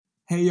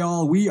Hey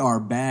y'all, we are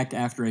back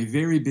after a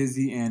very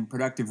busy and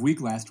productive week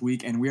last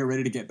week, and we are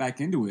ready to get back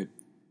into it.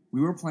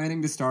 We were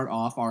planning to start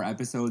off our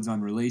episodes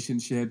on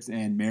relationships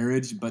and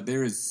marriage, but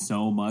there is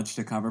so much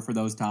to cover for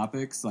those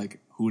topics, like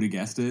who'd have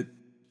guessed it?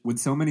 With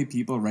so many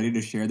people ready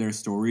to share their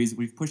stories,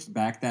 we've pushed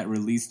back that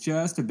release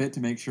just a bit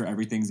to make sure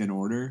everything's in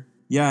order.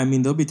 Yeah, I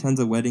mean, there'll be tons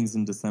of weddings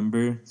in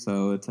December,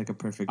 so it's like a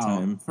perfect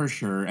time. For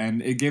sure,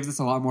 and it gives us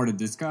a lot more to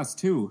discuss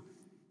too.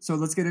 So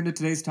let's get into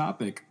today's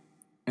topic.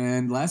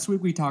 And last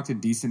week we talked a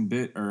decent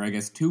bit, or I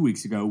guess 2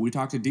 weeks ago, we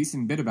talked a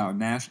decent bit about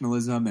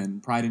nationalism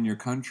and pride in your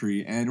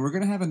country, and we're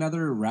going to have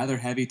another rather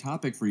heavy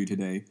topic for you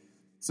today.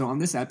 So on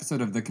this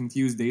episode of the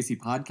Confused Daisy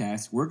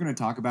podcast, we're going to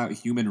talk about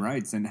human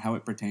rights and how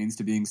it pertains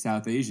to being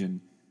South Asian.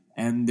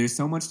 And there's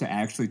so much to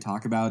actually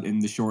talk about in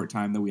the short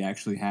time that we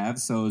actually have.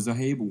 So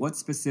Zohaib, what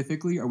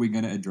specifically are we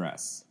going to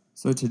address?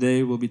 So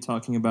today we'll be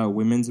talking about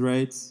women's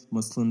rights,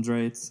 Muslims'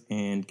 rights,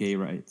 and gay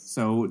rights.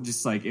 So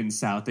just like in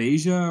South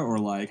Asia, or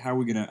like how are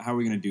we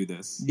gonna do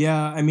this?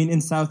 Yeah, I mean, in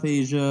South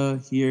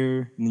Asia,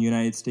 here in the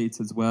United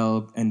States as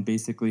well, and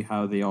basically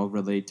how they all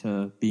relate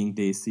to being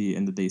Desi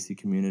and the Desi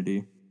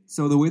community.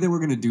 So the way that we're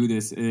going to do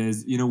this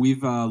is,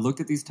 we've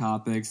looked at these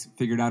topics,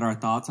 figured out our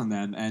thoughts on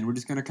them, and we're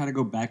just going to kind of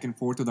go back and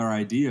forth with our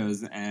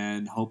ideas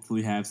and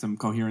hopefully have some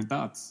coherent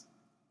thoughts.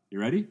 You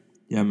ready?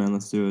 Yeah, man,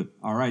 let's do it.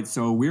 All right,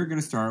 so we're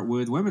going to start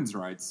with women's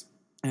rights.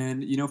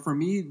 And, for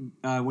me,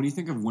 when you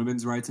think of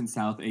women's rights in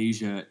South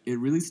Asia, it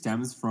really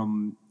stems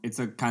from, it's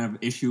a kind of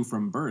issue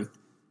from birth.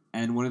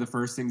 And one of the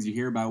first things you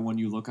hear about when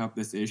you look up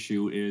this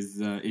issue is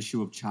the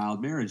issue of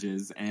child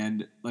marriages.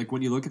 And like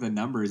when you look at the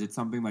numbers, it's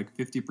something like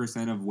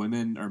 50% of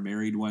women are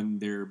married when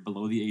they're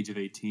below the age of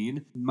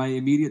 18. My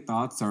immediate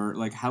thoughts are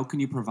like, how can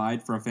you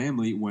provide for a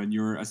family when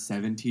you're a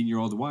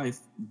 17-year-old wife?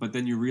 But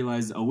then you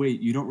realize, oh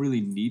wait, you don't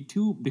really need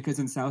to, because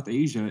in South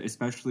Asia,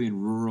 especially in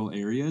rural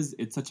areas,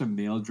 it's such a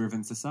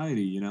male-driven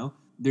society,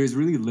 There's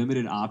really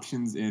limited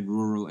options in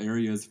rural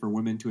areas for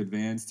women to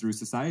advance through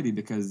society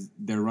because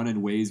they're run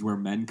in ways where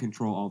men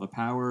control all the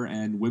power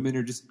and women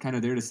are just kind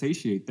of there to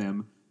satiate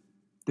them.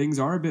 Things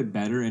are a bit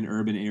better in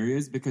urban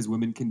areas because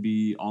women can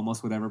be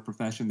almost whatever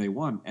profession they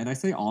want. And I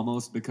say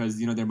almost because,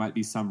 there might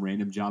be some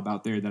random job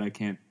out there that I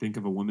can't think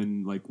of a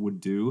woman would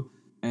do.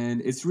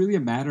 And it's really a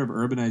matter of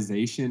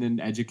urbanization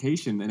and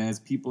education. And as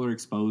people are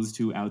exposed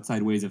to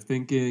outside ways of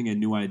thinking and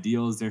new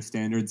ideals, their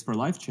standards for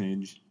life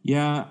change.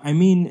 Yeah, I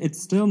mean,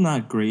 it's still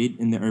not great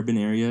in the urban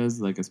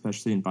areas,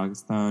 especially in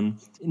Pakistan.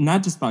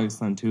 Not just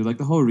Pakistan, too.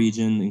 The whole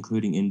region,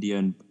 including India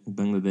and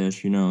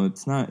Bangladesh,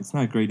 it's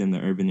not great in the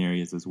urban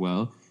areas as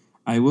well.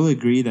 I will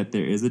agree that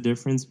there is a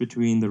difference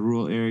between the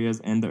rural areas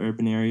and the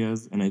urban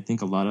areas, and I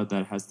think a lot of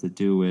that has to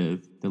do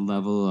with the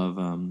level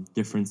of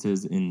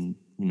differences in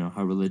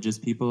how religious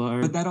people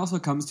are. But that also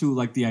comes to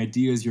the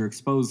ideas you're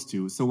exposed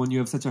to. So when you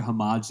have such a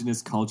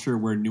homogenous culture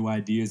where new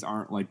ideas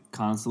aren't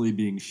constantly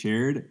being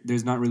shared,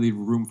 there's not really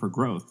room for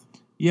growth.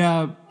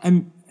 Yeah,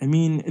 I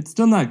mean, it's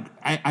still not.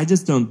 I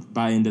just don't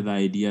buy into the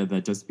idea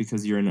that just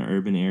because you're in an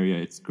urban area,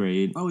 it's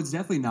great. Oh, it's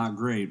definitely not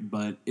great,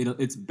 but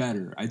it's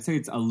better. I'd say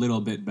it's a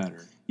little bit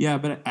better. Yeah,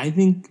 but I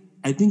think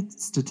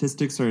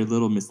statistics are a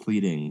little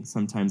misleading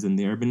sometimes in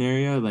the urban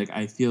area.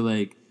 I feel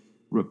like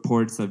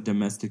reports of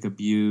domestic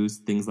abuse,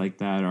 things like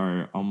that,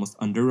 are almost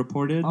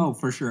underreported. Oh,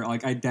 for sure.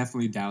 I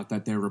definitely doubt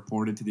that they're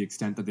reported to the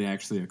extent that they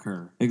actually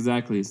occur.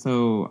 Exactly.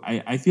 So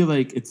I feel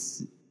like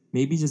it's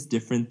maybe just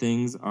different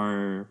things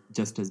are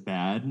just as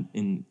bad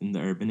in the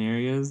urban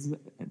areas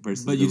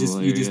versus but the you rural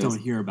areas. Just don't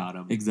hear about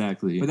them.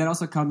 Exactly. But that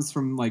also comes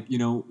from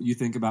you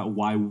think about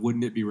why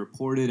wouldn't it be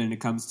reported, and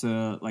it comes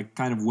to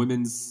kind of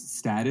women's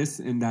status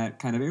in that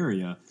kind of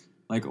area.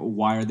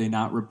 Why are they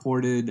not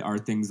reported? Are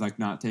things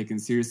not taken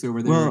seriously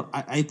over there? Well,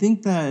 I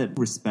think that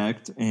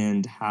respect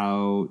and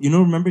how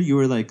remember you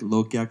were lo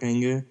kya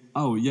kahenge?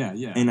 Oh yeah.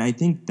 And I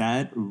think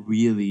that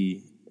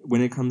really,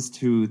 when it comes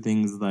to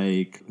things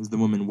like, is the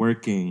woman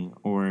working,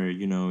 or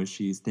is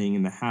she staying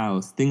in the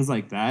house, things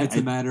like that. It's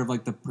a matter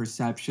of the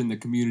perception the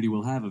community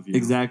will have of you.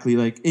 Exactly.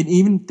 And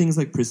even things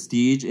like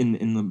prestige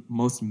in the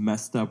most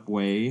messed up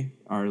way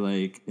are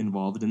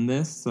involved in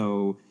this.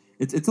 So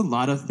it's a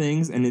lot of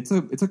things, and it's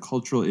a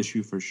cultural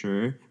issue for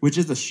sure, which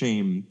is a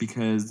shame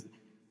because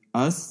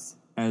us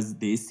as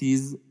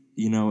Desis,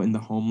 in the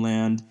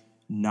homeland,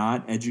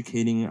 not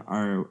educating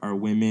our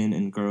women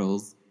and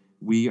girls,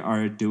 we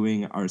are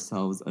doing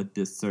ourselves a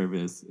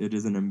disservice. It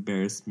is an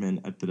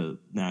embarrassment at the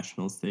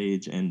national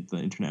stage and the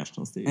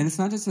international stage. And it's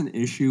not just an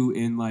issue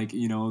in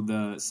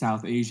the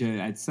South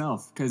Asia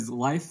itself, because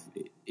life,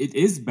 it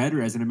is better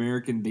as an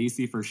American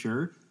Desi for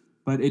sure,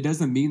 but it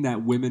doesn't mean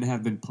that women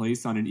have been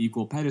placed on an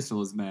equal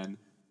pedestal as men.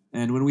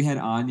 And when we had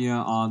Anya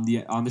on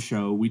the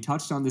show, we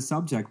touched on this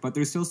subject, but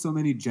there's still so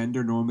many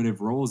gender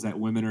normative roles that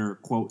women are,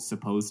 quote,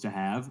 supposed to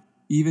have.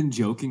 Even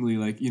jokingly,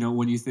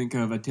 when you think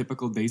of a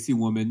typical Desi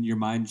woman, your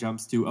mind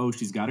jumps to, oh,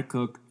 she's got to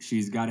cook,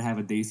 she's got to have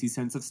a Desi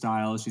sense of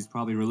style, she's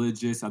probably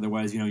religious,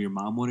 otherwise, your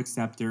mom won't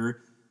accept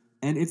her.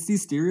 And it's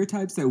these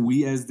stereotypes that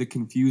we as the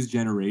confused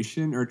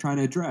generation are trying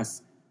to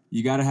address.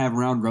 You got to have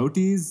round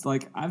rotis.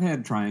 Like, I've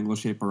had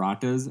triangle-shaped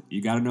parathas.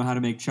 You got to know how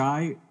to make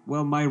chai.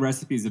 Well, my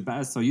recipe's the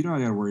best, so you don't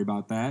got to worry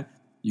about that.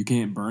 You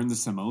can't burn the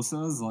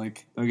samosas.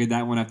 Like, okay,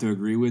 that one I have to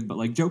agree with. But,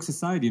 like, jokes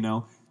aside,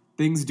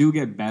 things do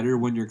get better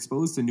when you're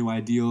exposed to new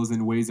ideals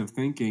and ways of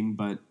thinking.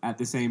 But at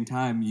the same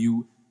time,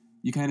 you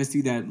kind of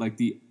see that, like,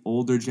 the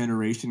older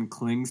generation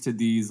clings to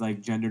these,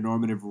 like, gender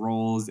normative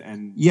roles.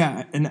 And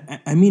yeah, and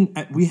I mean,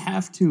 we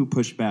have to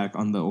push back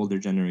on the older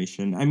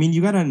generation. I mean,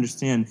 you got to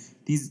understand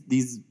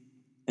these,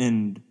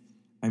 and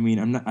I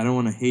mean, I don't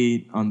want to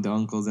hate on the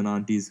uncles and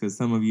aunties, because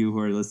some of you who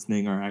are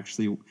listening are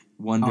actually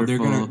wonderful.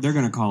 Oh, they're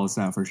gonna call us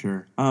out for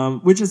sure.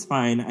 Which is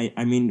fine.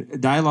 I mean,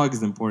 dialogue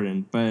is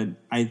important, but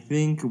I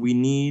think they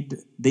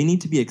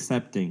need to be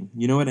accepting.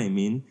 You know what I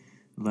mean?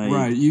 Like,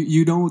 right.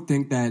 You don't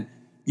think that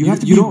you have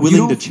to be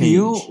willing to change.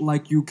 Feel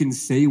like you can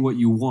say what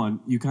you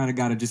want. You kind of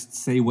got to just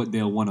say what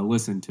they'll want to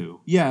listen to.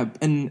 Yeah,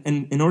 and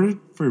in order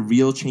for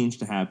real change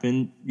to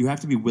happen, you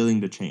have to be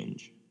willing to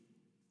change.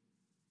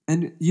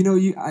 And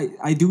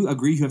I do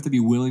agree you have to be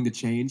willing to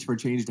change for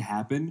change to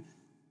happen,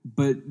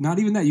 but not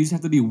even that. You just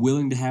have to be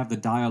willing to have the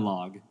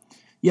dialogue.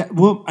 Yeah,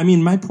 well, I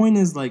mean, my point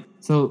is, like,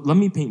 so let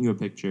me paint you a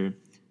picture.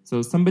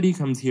 So somebody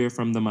comes here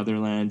from the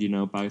motherland,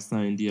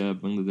 Pakistan, India,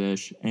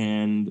 Bangladesh,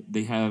 and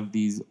they have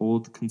these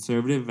old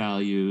conservative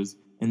values,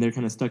 and they're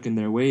kind of stuck in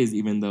their ways,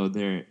 even though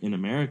they're in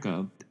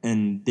America.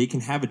 And they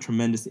can have a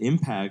tremendous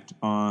impact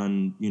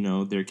on,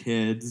 their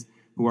kids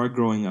who are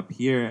growing up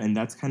here, and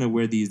that's kind of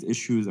where these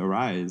issues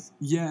arise.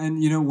 Yeah,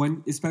 and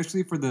when,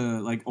 especially for the,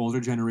 like,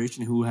 older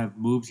generation who have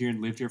moved here and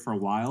lived here for a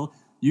while,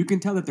 you can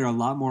tell that they're a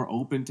lot more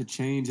open to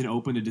change and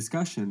open to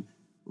discussion.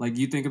 Like,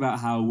 you think about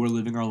how we're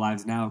living our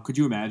lives now. Could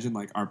you imagine,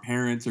 like, our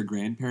parents or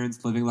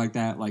grandparents living like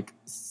that, like,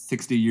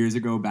 60 years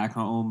ago back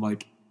home?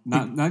 Like,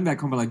 not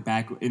back home, but, like,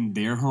 back in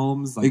their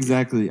homes? Like,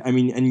 exactly. I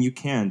mean, and you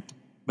can't.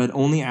 But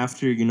only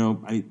after,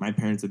 my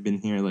parents have been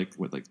here, like,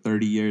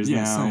 30 years now?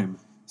 Yeah, same.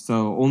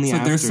 So only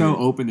after... they're so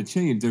open to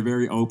change. They're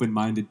very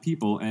open-minded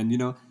people. And,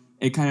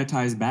 it kind of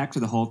ties back to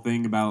the whole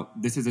thing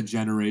about this is a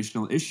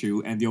generational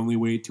issue, and the only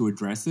way to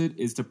address it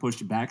is to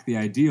push back the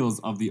ideals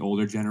of the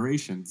older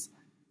generations.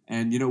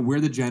 And, we're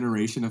the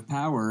generation of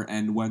power,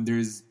 and when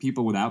there's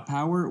people without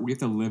power, we have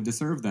to live to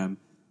serve them.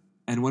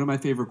 And one of my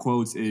favorite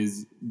quotes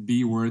is,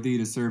 "Be worthy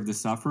to serve the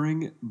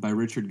suffering," by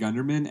Richard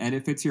Gunderman, and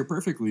it fits here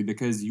perfectly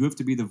because you have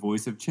to be the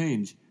voice of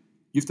change.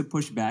 You have to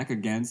push back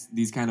against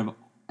these kind of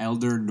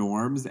elder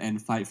norms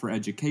and fight for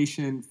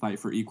education, fight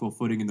for equal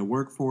footing in the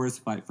workforce,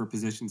 fight for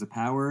positions of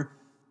power.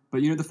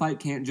 But, the fight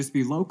can't just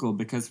be local,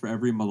 because for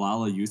every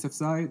Malala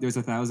Yousafzai, there's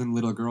 1,000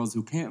 little girls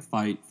who can't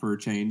fight for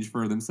change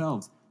for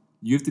themselves.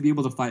 You have to be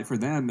able to fight for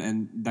them,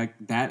 and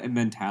that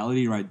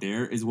mentality right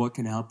there is what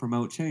can help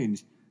promote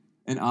change.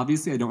 And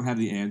obviously, I don't have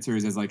the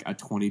answers as, like, a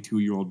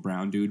 22-year-old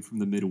brown dude from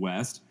the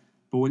Midwest,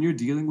 but when you're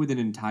dealing with an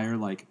entire,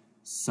 like,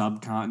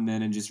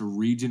 subcontinent and just a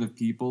region of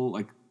people,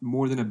 like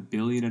more than 1.5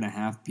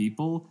 billion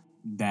people,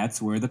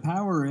 that's where the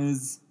power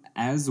is.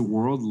 As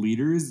world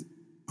leaders,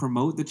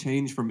 promote the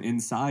change from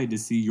inside to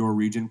see your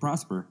region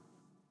prosper.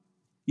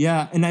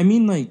 Yeah, and I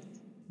mean, like,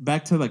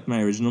 back to, like,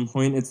 my original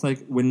point, it's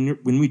like when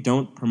we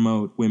don't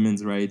promote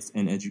women's rights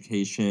and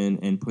education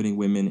and putting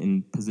women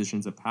in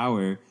positions of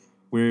power,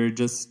 we're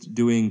just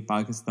doing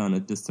Pakistan a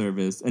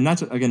disservice. And not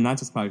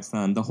just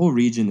Pakistan, the whole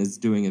region is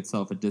doing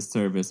itself a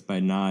disservice by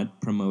not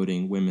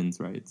promoting women's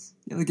rights.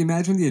 Yeah, like,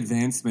 imagine the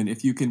advancement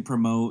if you can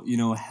promote,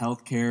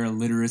 healthcare,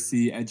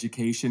 literacy,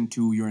 education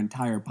to your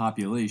entire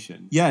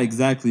population. Yeah,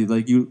 exactly.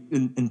 Like,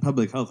 in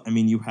public health, I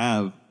mean, you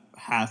have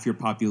half your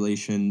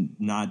population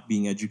not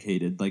being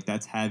educated. Like,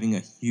 that's having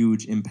a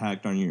huge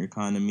impact on your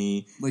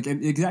economy. Like,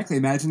 exactly.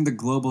 Imagine the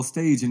global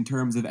stage in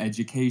terms of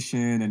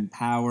education and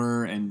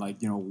power and, like,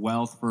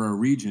 wealth for a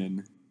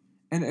region.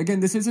 And again,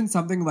 this isn't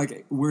something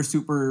like we're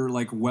super,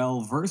 like,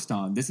 well versed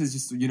on. This is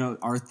just,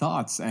 our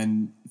thoughts.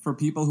 And for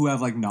people who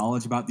have, like,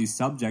 knowledge about these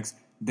subjects,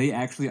 they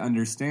actually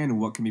understand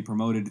what can be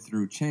promoted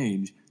through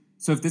change.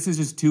 So if this is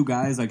just two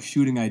guys, like,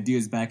 shooting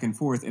ideas back and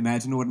forth,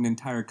 imagine what an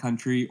entire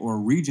country or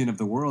region of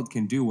the world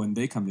can do when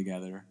they come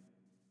together.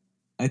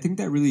 I think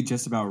that really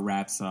just about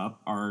wraps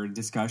up our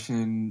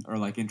discussion or,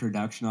 like,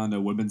 introduction on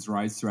the women's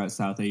rights throughout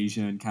South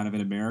Asia and kind of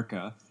in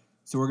America.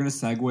 So we're going to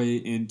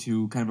segue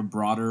into kind of a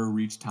broader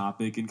reach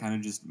topic and kind of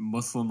just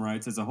Muslim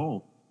rights as a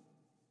whole.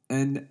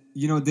 And,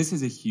 this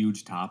is a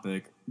huge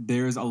topic.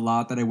 There's a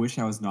lot that I wish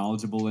I was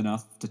knowledgeable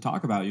enough to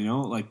talk about,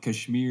 like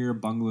Kashmir,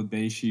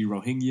 Bangladeshi,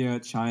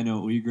 Rohingya, China,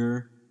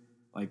 Uyghur,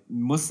 like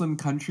Muslim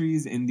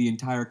countries in the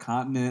entire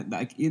continent,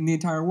 like in the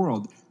entire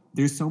world.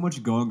 There's so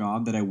much going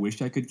on that I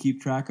wish I could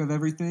keep track of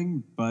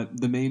everything,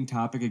 but the main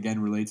topic, again,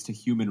 relates to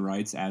human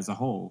rights as a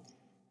whole.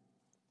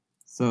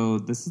 So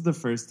this is the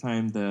first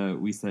time that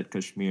we said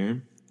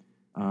Kashmir.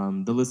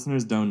 The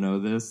listeners don't know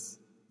this,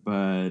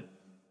 but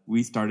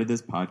we started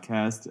this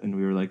podcast and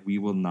we were like, we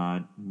will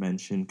not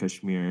mention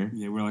Kashmir.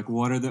 Yeah, we're like,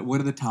 what are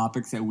the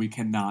topics that we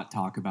cannot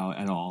talk about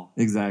at all?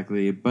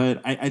 Exactly.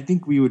 But I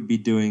think we would be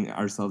doing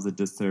ourselves a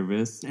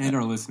disservice. And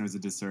our listeners a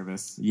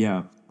disservice.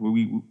 Yeah.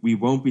 We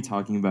won't be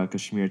talking about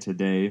Kashmir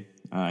today.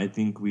 I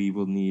think we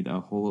will need a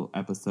whole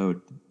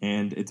episode,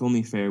 and it's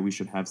only fair we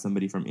should have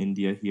somebody from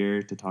India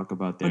here to talk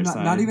about their But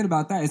side. not even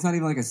about that. It's not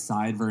even like a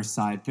side versus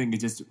side thing.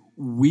 It's just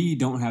we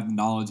don't have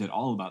knowledge at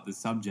all about the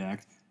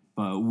subject,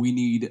 but we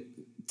need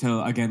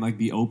to again like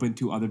be open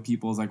to other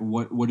people's like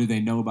what do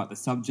they know about the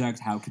subject?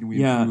 How can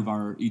we improve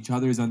our each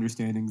other's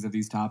understandings of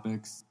these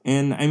topics?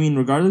 And I mean,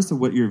 regardless of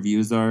what your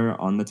views are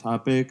on the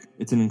topic,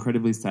 it's an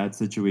incredibly sad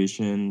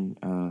situation.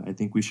 I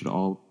think we should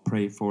all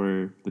pray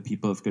for the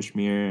people of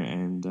Kashmir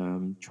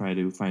and try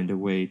to find a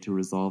way to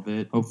resolve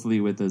it,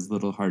 hopefully with as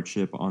little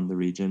hardship on the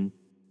region.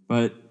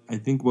 But I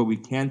think what we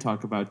can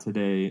talk about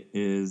today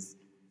is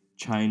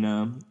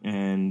China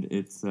and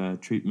its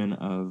treatment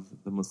of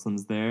the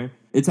Muslims there.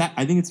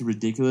 I think it's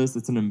ridiculous.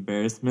 It's an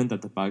embarrassment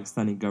that the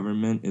Pakistani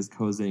government is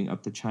cozying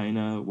up to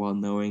China while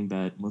knowing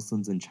that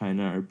Muslims in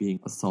China are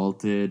being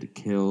assaulted,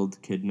 killed,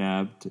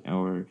 kidnapped.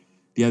 Or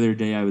the other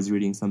day I was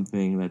reading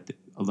something that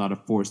a lot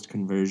of forced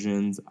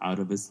conversions out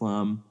of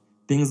Islam.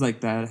 Things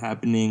like that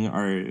happening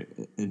are an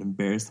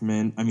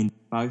embarrassment. I mean,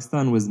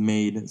 Pakistan was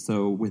made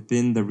so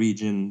within the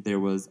region there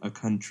was a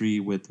country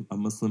with a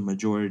Muslim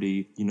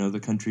majority. You know, the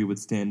country would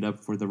stand up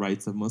for the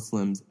rights of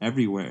Muslims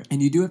everywhere.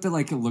 And you do have to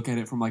like look at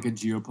it from like a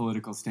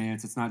geopolitical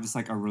stance. It's not just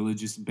like a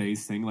religious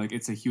based thing. Like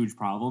it's a huge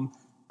problem.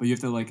 But you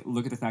have to like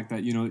look at the fact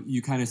that, you know,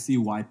 you kind of see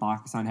why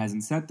Pakistan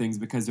hasn't said things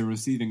because they're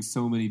receiving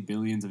so many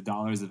billions of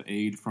dollars of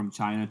aid from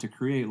China to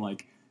create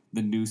like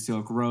the new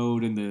Silk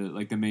Road and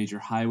the major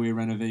highway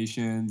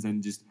renovations,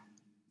 and just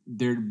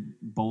they're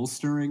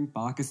bolstering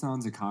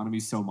Pakistan's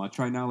economy so much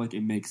right now. Like it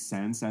makes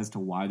sense as to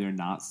why they're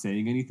not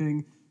saying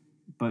anything.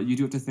 But you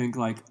do have to think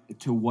like,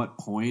 to what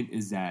point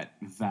is that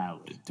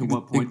valid? To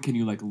what point can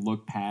you like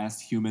look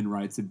past human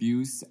rights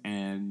abuse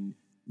and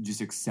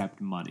just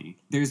accept money?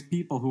 There's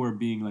people who are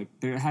being like,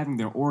 they're having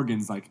their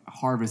organs like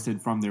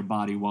harvested from their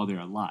body while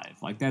they're alive.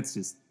 Like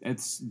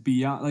it's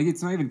beyond, like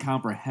it's not even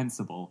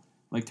comprehensible.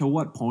 Like, to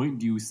what point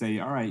do you say,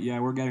 all right,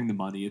 yeah, we're getting the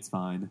money, it's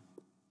fine?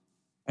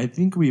 I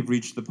think we've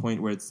reached the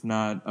point where it's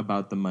not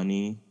about the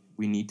money.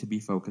 We need to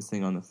be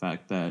focusing on the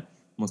fact that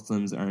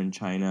Muslims are in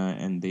China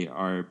and they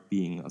are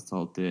being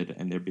assaulted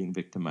and they're being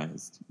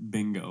victimized.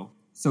 Bingo.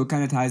 So it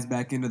kind of ties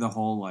back into the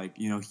whole, like,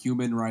 you know,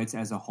 human rights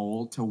as a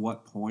whole. To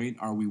what point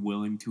are we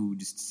willing to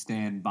just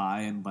stand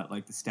by and let,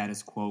 like, the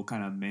status quo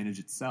kind of manage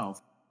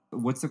itself?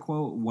 What's the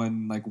quote?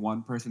 When, like,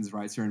 one person's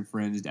rights are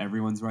infringed,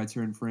 everyone's rights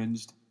are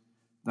infringed?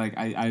 Like,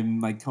 I'm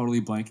like totally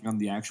blanking on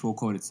the actual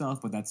quote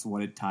itself, but that's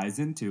what it ties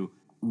into.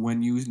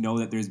 When you know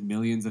that there's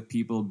millions of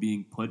people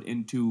being put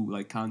into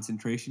like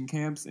concentration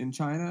camps in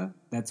China,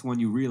 that's when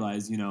you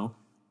realize, you know,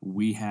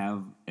 we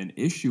have an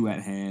issue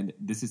at hand.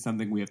 This is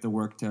something we have to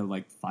work to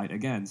like fight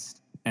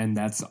against. And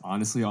that's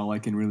honestly all I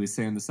can really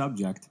say on the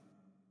subject.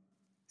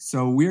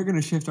 So we're going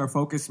to shift our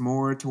focus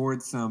more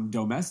towards some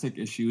domestic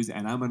issues,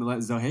 and I'm going to let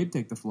Zohaib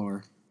take the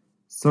floor.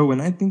 So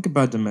when I think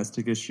about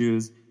domestic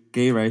issues,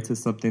 gay rights is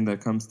something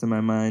that comes to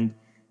my mind,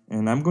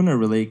 and I'm going to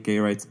relate gay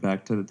rights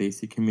back to the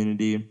Desi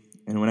community.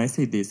 And when I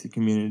say Desi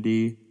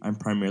community, I'm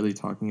primarily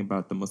talking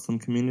about the Muslim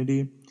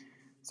community.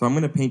 So I'm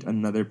going to paint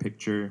another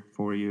picture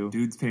for you.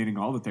 Dude's painting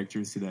all the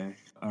pictures today.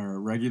 Our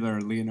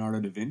regular Leonardo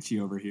da Vinci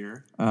over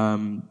here.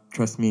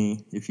 Trust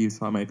me, if you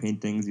saw my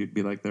paintings, you'd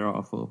be like, they're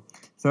awful.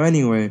 So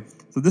anyway,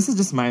 so this is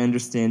just my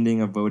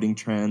understanding of voting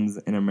trends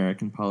in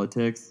American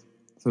politics.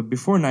 So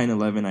before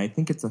 9/11, I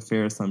think it's a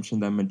fair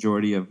assumption that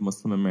majority of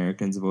Muslim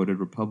Americans voted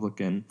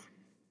Republican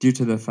due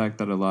to the fact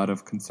that a lot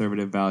of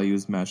conservative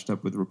values matched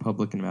up with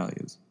Republican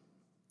values.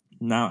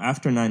 Now,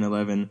 after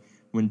 9/11,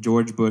 when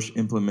George Bush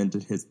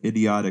implemented his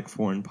idiotic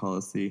foreign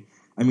policy,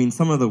 I mean,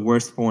 some of the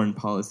worst foreign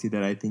policy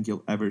that I think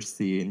you'll ever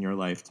see in your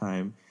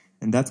lifetime,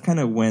 and that's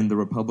kind of when the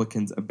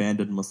Republicans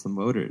abandoned Muslim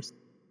voters.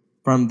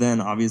 From then,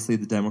 obviously,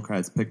 the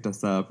Democrats picked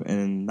us up,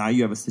 and now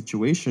you have a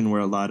situation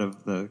where a lot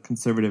of the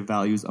conservative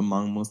values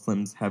among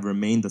Muslims have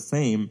remained the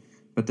same,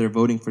 but they're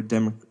voting for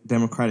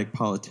Democratic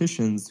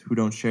politicians who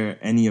don't share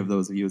any of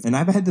those views. And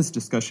I've had this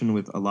discussion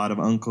with a lot of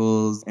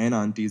uncles and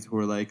aunties who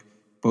are like,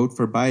 vote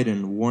for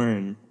Biden,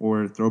 Warren,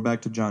 or throw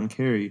back to John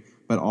Kerry,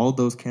 but all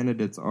those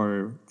candidates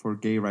are for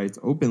gay rights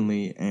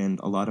openly, and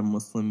a lot of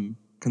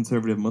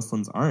conservative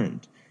Muslims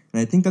aren't. And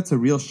I think that's a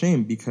real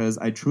shame because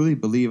I truly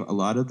believe a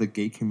lot of the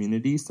gay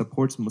community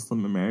supports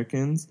Muslim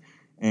Americans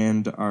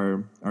and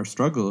our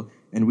struggle,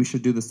 and we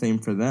should do the same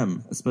for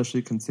them,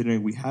 especially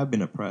considering we have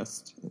been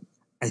oppressed.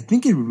 I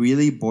think it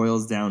really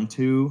boils down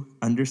to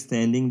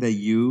understanding that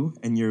you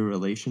and your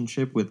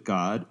relationship with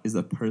God is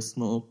a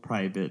personal,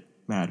 private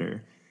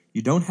matter.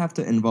 You don't have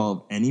to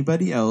involve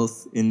anybody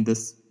else in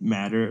this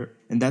matter,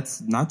 and that's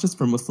not just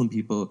for Muslim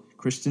people,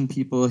 Christian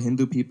people,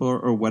 Hindu people,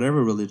 or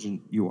whatever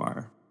religion you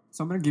are.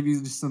 So I'm going to give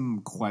you just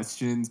some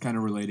questions kind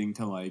of relating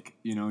to, like,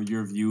 you know,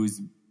 your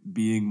views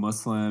being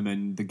Muslim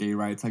and the gay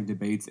rights, like,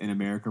 debates in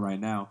America right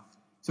now.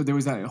 So there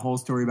was that whole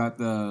story about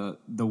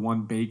the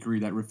one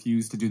bakery that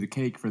refused to do the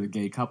cake for the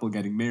gay couple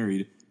getting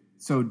married.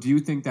 So do you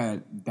think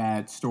that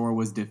that store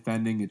was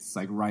defending its,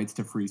 like, rights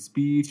to free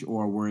speech,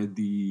 or were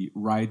the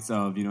rights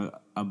of, you know,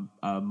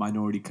 a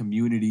minority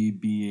community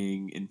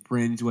being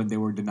infringed when they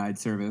were denied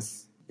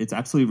service? it's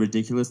absolutely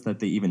ridiculous that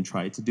they even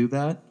tried to do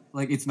that.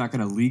 Like, it's not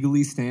going to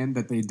legally stand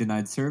that they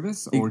denied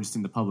service, or just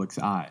in the public's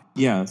eye?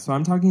 Yeah, so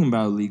I'm talking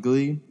about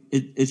legally.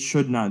 It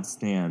should not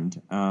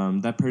stand.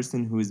 That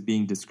person who is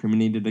being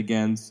discriminated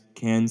against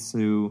can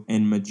sue,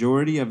 and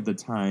majority of the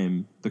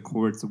time, the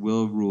courts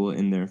will rule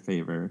in their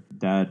favor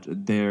that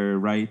their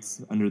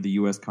rights under the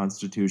U.S.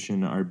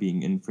 Constitution are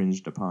being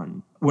infringed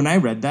upon. When I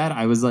read that,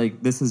 I was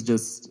like, this is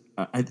just...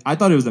 I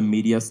thought it was a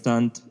media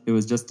stunt. It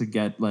was just to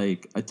get,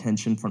 like,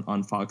 attention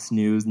on Fox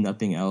News,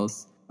 nothing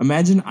else.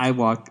 Imagine I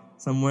walk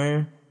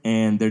somewhere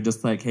and they're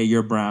just like, hey,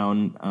 you're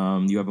brown,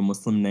 you have a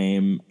Muslim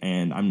name,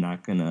 and I'm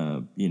not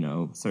gonna,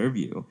 serve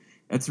you.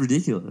 That's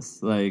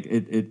ridiculous. Like,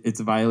 it's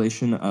a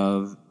violation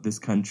of this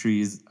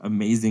country's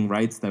amazing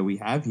rights that we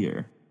have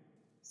here.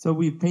 So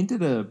we've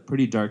painted a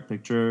pretty dark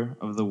picture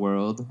of the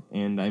world,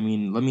 and I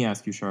mean, let me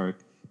ask you, Shark,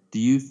 do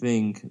you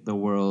think the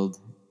world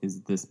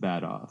is this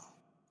bad off?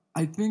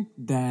 I think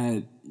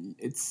that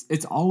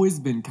it's always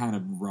been kind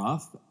of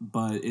rough,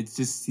 but it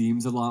just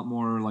seems a lot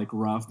more like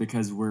rough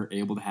because we're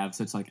able to have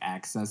such like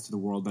access to the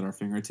world at our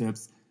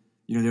fingertips.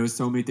 There was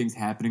so many things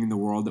happening in the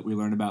world that we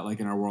learned about like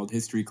in our world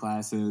history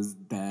classes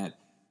that,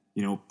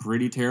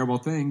 pretty terrible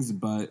things,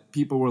 but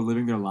people were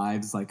living their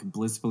lives like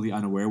blissfully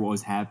unaware what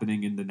was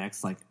happening in the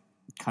next like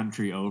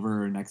country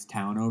over or next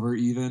town over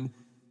even.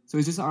 So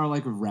it's just our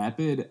like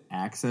rapid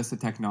access to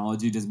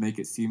technology does make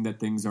it seem that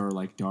things are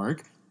like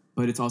dark.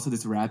 But it's also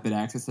this rapid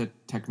access to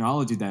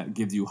technology that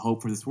gives you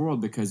hope for this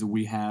world because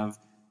we have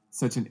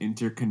such an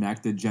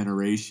interconnected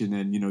generation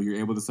and, you're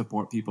able to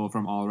support people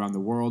from all around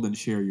the world and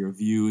share your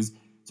views.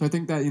 So I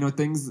think that,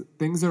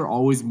 things are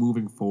always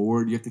moving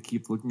forward. You have to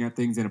keep looking at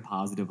things in a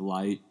positive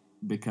light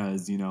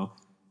because,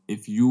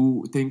 if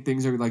you think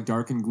things are like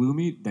dark and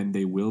gloomy, then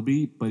they will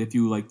be. But if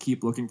you like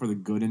keep looking for the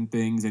good in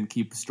things and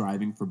keep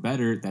striving for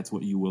better, that's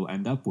what you will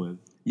end up with.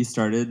 You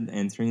started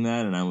answering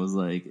that, and I was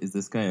like, is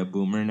this guy a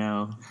boomer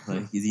now?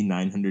 Like, is he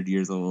 900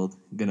 years old?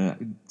 Gonna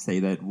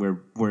say that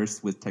we're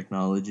worse with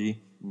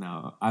technology?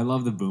 No, I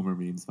love the boomer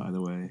memes, by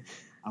the way.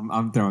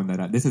 I'm throwing that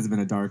out. This has been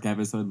a dark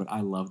episode, but I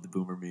love the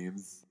boomer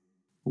memes.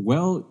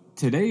 Well,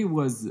 today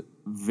was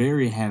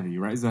very heavy,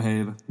 right,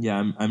 Zohaib?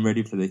 Yeah, I'm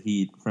ready for the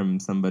heat from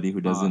somebody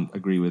who doesn't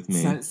agree with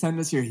me. Send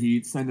us your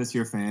heat, send us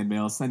your fan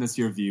mail, send us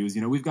your views.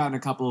 We've gotten a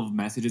couple of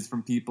messages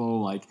from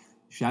people like,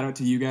 shout out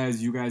to you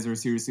guys. You guys are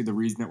seriously the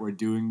reason that we're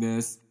doing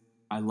this.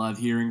 I love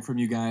hearing from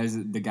you guys.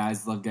 The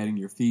guys love getting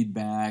your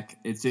feedback.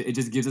 It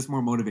just gives us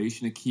more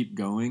motivation to keep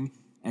going.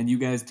 And you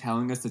guys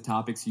telling us the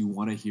topics you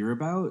want to hear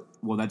about,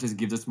 well, that just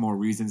gives us more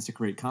reasons to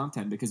create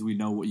content because we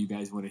know what you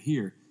guys want to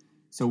hear.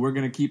 So we're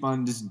going to keep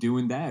on just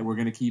doing that. We're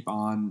going to keep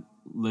on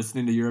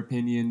listening to your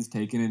opinions,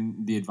 taking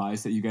in the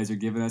advice that you guys are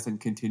giving us, and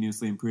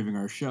continuously improving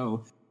our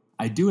show.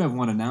 I do have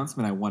one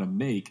announcement I want to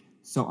make.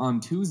 So on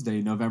Tuesday,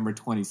 November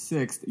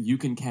 26th, you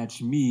can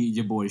catch me,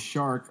 your boy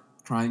Shark,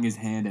 trying his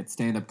hand at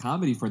stand-up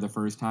comedy for the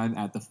first time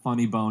at the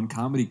Funny Bone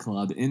Comedy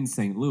Club in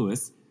St.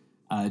 Louis.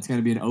 It's going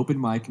to be an open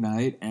mic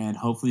night, and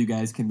hopefully you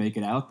guys can make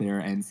it out there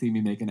and see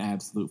me make an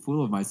absolute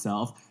fool of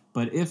myself.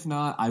 But if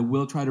not, I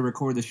will try to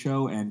record the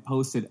show and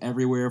post it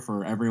everywhere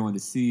for everyone to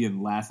see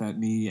and laugh at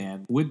me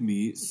and with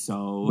me.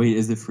 So wait,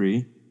 is it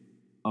free?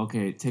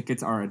 Okay,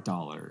 tickets are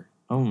 $1.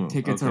 Oh,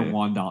 tickets are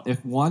 $1.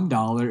 If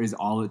 $1 is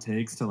all it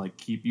takes to like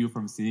keep you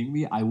from seeing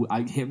me,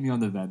 I hit me on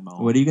the Venmo.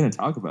 What are you going to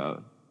talk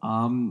about?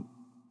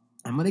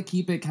 I'm gonna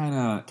keep it kind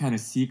of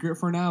secret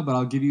for now, but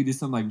I'll give you just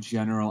some like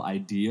general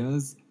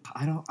ideas.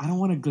 I don't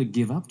want to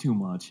give up too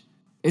much.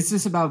 It's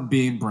just about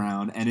being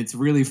brown, and it's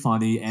really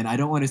funny. And I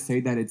don't want to say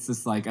that it's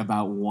just like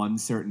about one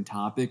certain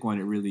topic when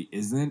it really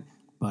isn't.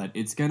 But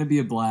it's gonna be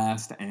a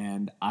blast,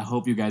 and I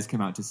hope you guys come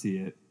out to see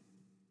it.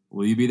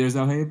 Will you be there,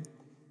 Zohaib?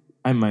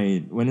 I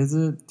might. When is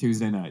it?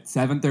 Tuesday night,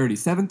 7:30.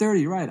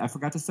 7:30, right. I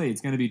forgot to say.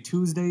 It's going to be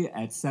Tuesday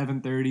at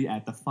 7:30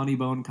 at the Funny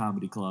Bone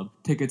Comedy Club.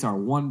 Tickets are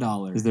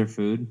 $1. Is there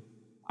food?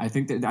 I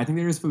think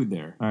there is food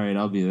there. All right,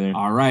 I'll be there.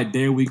 All right,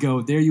 there we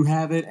go. There you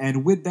have it.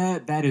 And with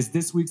that, that is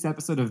this week's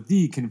episode of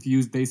the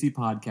Confused Desi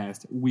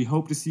Podcast. We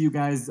hope to see you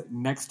guys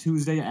next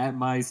Tuesday at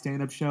my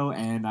stand-up show,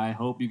 and I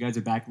hope you guys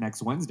are back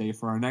next Wednesday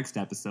for our next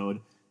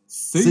episode.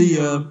 See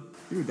ya.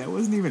 Dude, that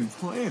wasn't even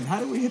planned. How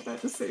did we hit that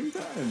at the same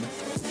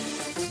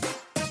time?